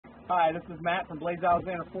Hi, this is Matt from Blaise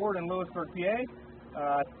Alexander Ford in Lewisburg,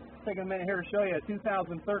 PA. Taking a minute here to show you a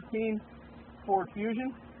 2013 Ford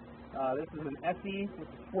Fusion. This is an SE with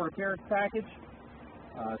the Sport Appearance package,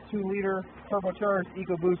 2-liter turbocharged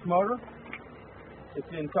EcoBoost motor. It's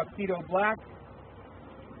in tuxedo black.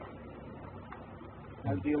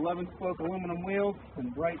 Has the 11-spoke aluminum wheels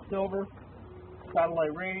and bright silver,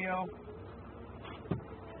 satellite radio,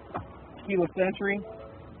 keyless entry,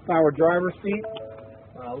 power driver's seat,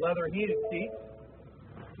 leather heated seat,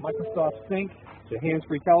 Microsoft Sync, it's a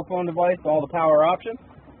hands-free telephone device, all the power options.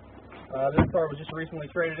 This car was just recently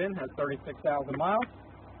traded in, has 36,000 miles.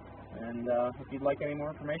 And if you'd like any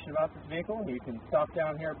more information about this vehicle, you can stop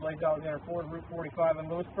down here at Blaise Alexander Ford, Route 45 in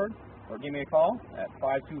Lewisburg, or give me a call at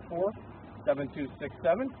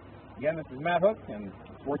 524-7267. Again, this is Matt Hook, and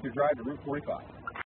it's worth your drive to Route 45.